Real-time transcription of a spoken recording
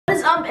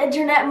is up,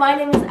 Internet? My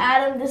name is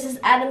Adam. This is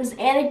Adam's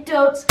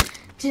Anecdotes.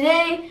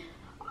 Today,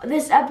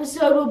 this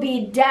episode will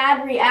be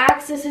Dad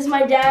Reacts. This is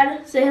my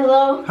dad. Say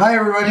hello. Hi,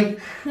 everybody.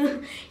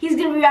 He's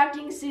going to be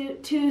reacting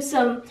to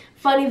some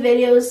funny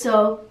videos,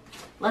 so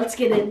let's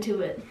get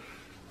into it.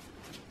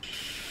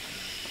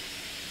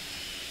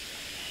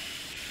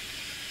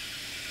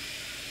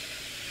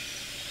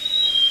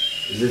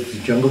 Is this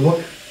the Jungle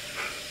Book?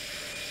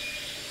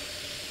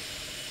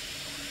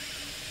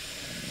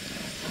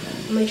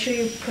 Make sure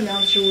you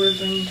pronounce your words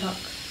when you talk.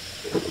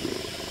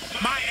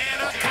 My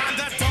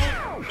anaconda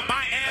don't.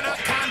 My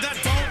anaconda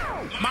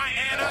don't. My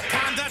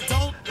anaconda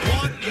don't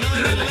want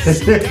none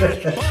unless you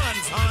got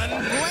buns, hun.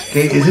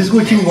 Okay, is this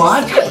what you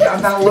watch?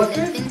 I'm not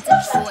looking.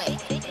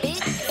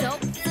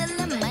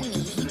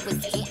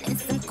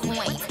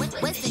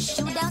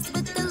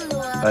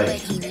 Hey,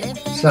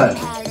 son.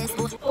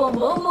 Boom,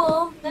 boom,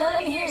 boom. Now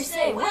let me hear you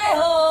say,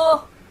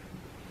 way-ho.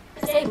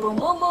 I say boom,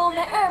 boom, boom.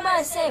 Now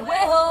everybody say,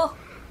 way-ho.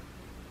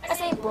 I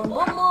say boom,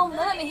 boom, boom.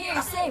 Now let me hear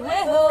you say,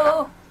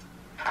 way-ho.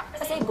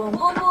 I say boom,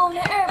 boom, boom.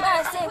 Now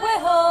everybody say,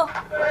 way-ho.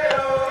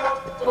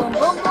 Boom,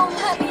 boom, boom.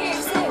 Let me hear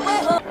you say,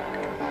 way-ho.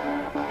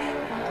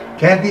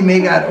 Kathy May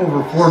got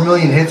over 4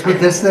 million hits with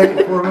this thing.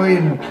 4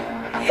 million.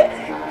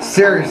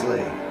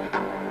 Seriously.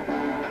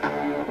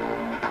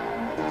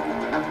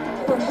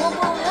 Boom, boom,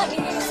 boom. Let me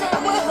hear you say,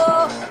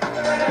 way-ho.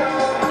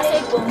 I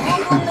say boom, boom,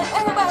 boom. Now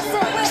everybody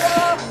say,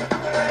 way-ho.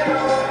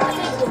 I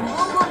say boom,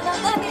 boom, boom. Now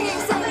let me hear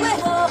you say,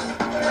 way-ho.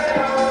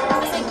 I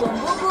say boom,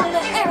 boom, boom.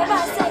 Now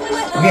everybody say,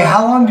 way-ho. Okay,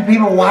 how long do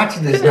people watch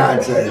this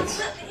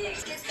nonsense?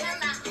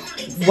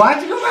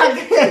 Why'd you go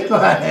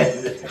back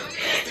there?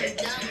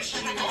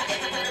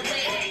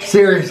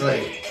 Seriously.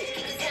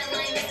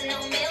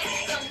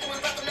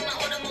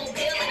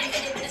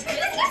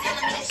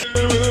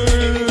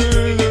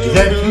 Is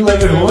that a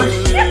two-legged horse?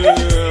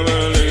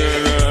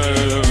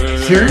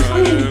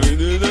 Seriously?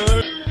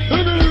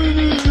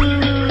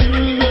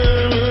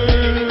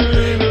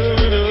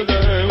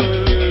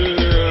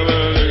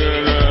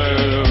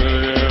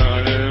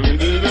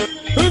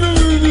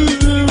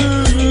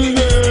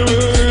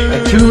 A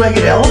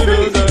two-legged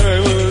elephant?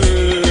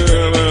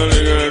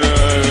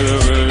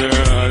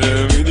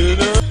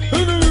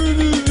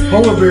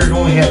 Polar bears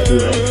only have 2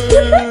 legs.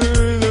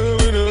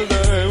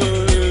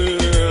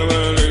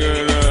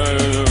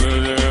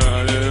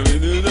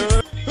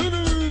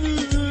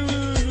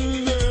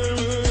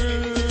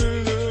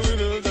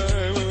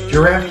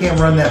 Giraffe can't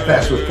run that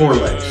fast with 4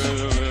 legs.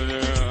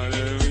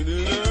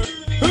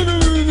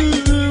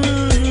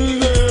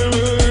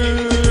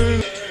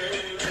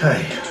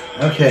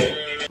 Okay.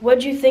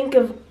 What'd you think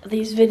of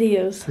these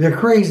videos? They're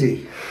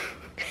crazy.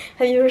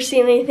 Have you ever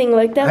seen anything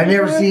like that I've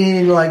never before? seen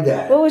anything like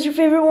that. What was your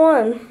favorite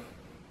one?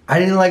 I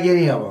didn't like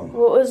any of them.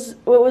 What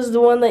was the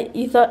one that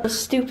you thought was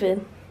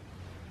stupid?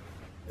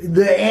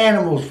 The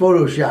animals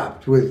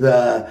photoshopped with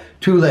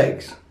 2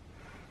 legs.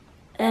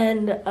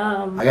 And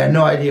I got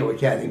no idea what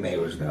Kathy May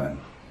was doing.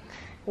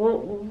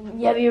 well,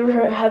 have you ever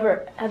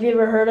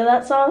heard of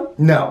that song?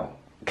 No.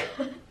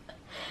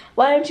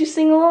 Why don't you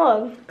sing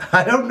along?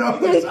 I don't know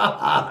the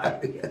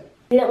song.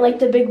 You didn't like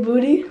the big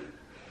booty?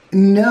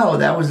 No,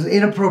 that was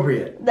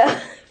inappropriate.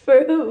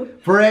 For who?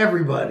 For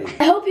everybody.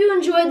 I hope you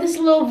enjoyed this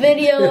little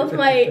video of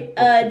my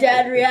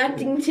dad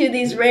reacting to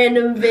these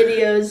random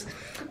videos.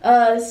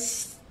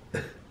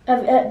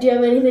 Do you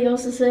have anything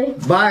else to say?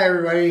 Bye,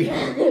 everybody.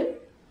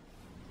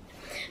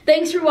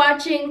 Thanks for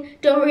watching.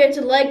 Don't forget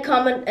to like,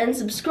 comment, and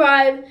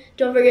subscribe.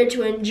 Don't forget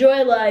to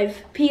enjoy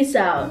life. Peace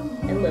out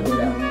and live it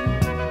up.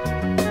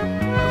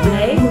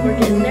 Okay, we're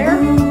getting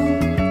there.